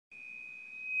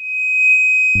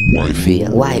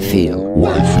yPhil.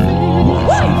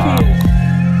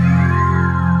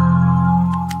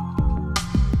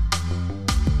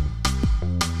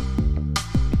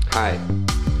 Hi,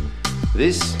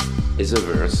 this is a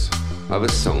verse of a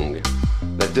song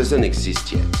that doesn't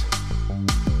exist yet.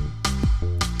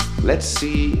 Let's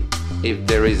see if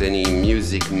there is any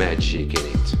music magic in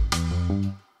it.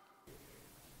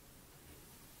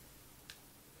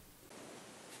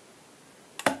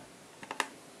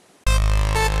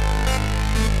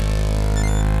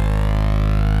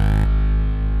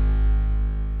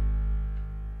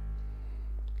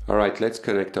 Alright, let's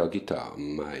connect our guitar.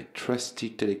 My trusty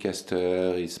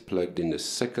Telecaster is plugged in the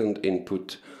second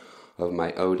input of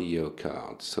my audio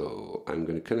card. So I'm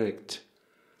going to connect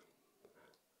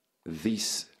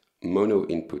this mono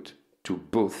input to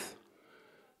both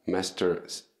master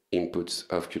inputs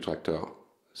of Qtractor.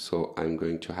 So I'm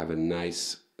going to have a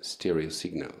nice stereo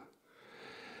signal.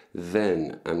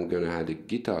 Then I'm going to add a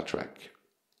guitar track.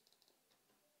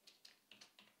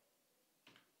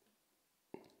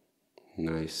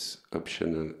 Nice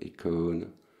optional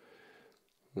icon.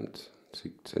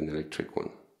 It's an electric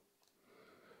one.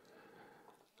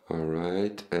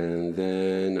 Alright, and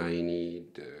then I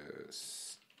need a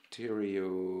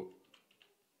stereo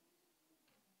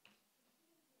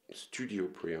studio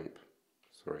preamp.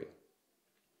 Sorry.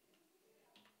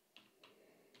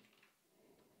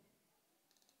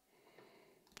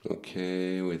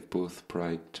 Okay, with both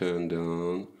bright turned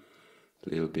on, a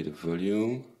little bit of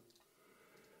volume.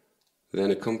 Then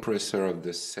a compressor of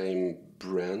the same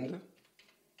brand,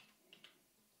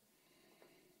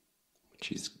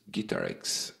 which is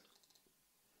guitarix.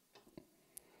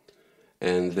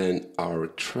 And then our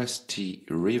trusty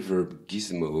reverb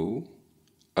gizmo.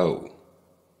 Oh,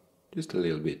 just a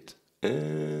little bit.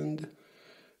 And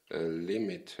a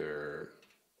limiter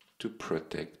to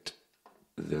protect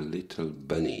the little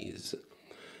bunnies,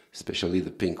 especially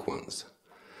the pink ones.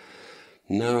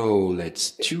 Now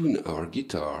let's tune our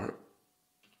guitar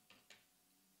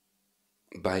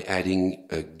by adding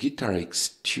a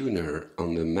guitarix tuner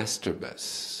on the master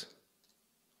bus.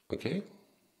 Okay?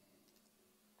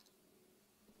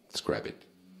 Let's grab it.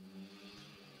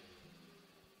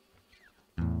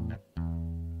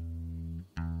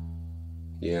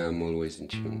 Yeah, I'm always in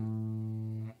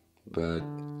tune, but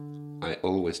I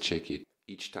always check it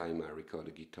each time I record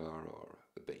a guitar or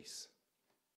a bass.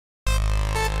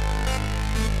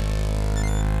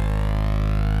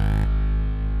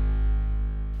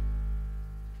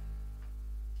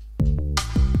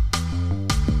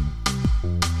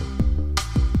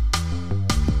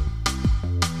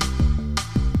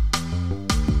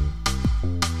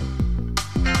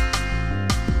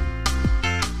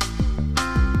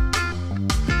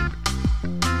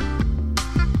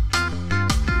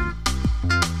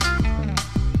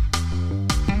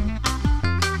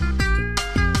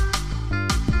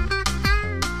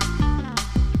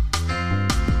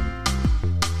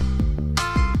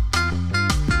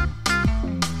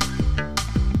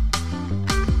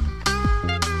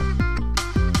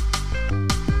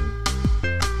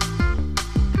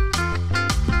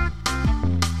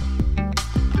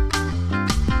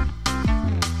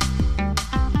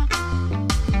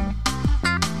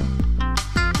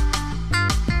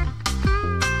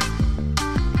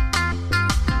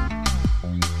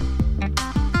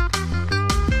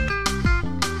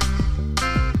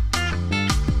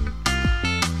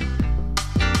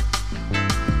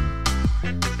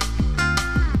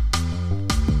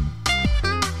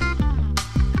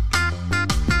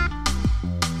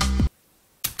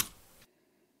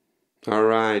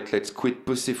 Alright, let's quit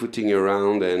pussyfooting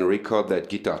around and record that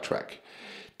guitar track.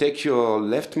 Take your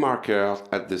left marker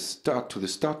at the start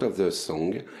of the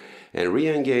song and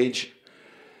re-engage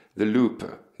the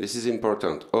loop. This is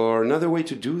important. Or another way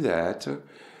to do that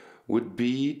would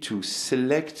be to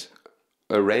select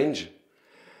a range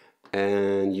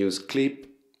and use clip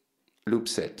loop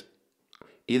set.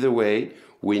 Either way,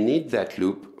 we need that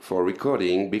loop for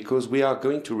recording because we are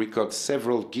going to record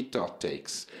several guitar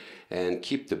takes and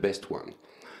keep the best one.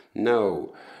 Now,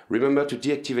 remember to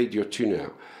deactivate your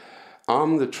tuner.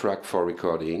 Arm the track for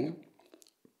recording,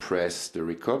 press the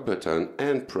record button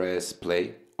and press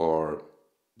play or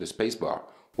the spacebar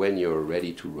when you're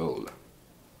ready to roll.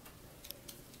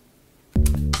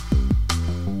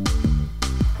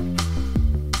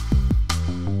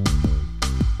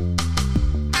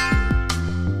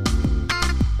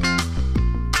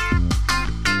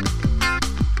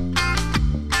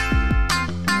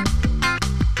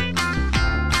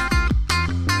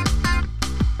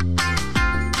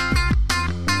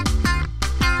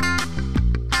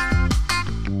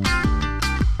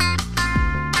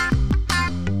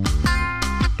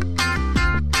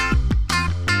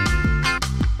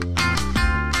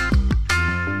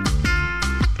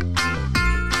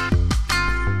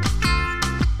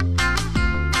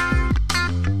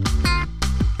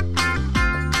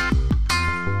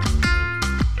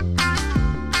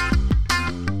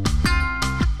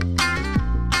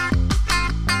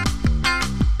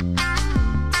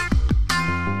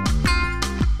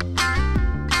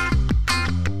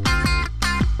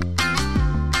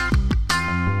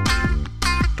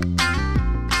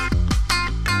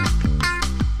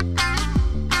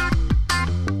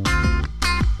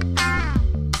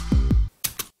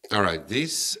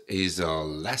 this is our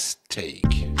last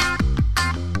take.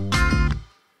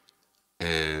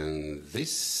 And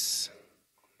this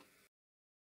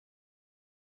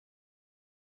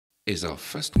is our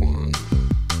first one.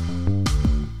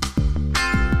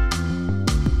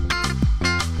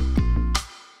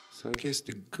 So I guess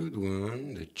the good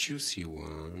one, the juicy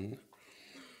one,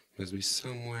 must be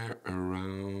somewhere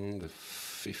around the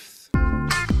fifth.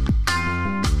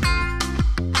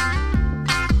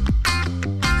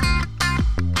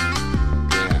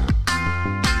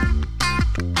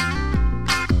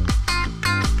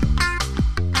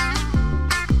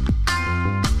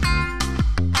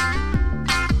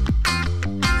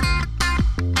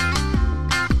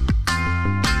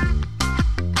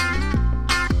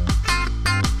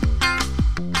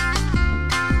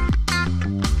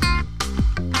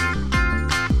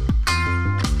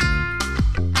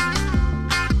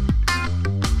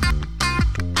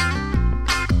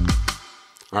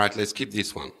 All right, let's keep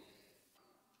this one.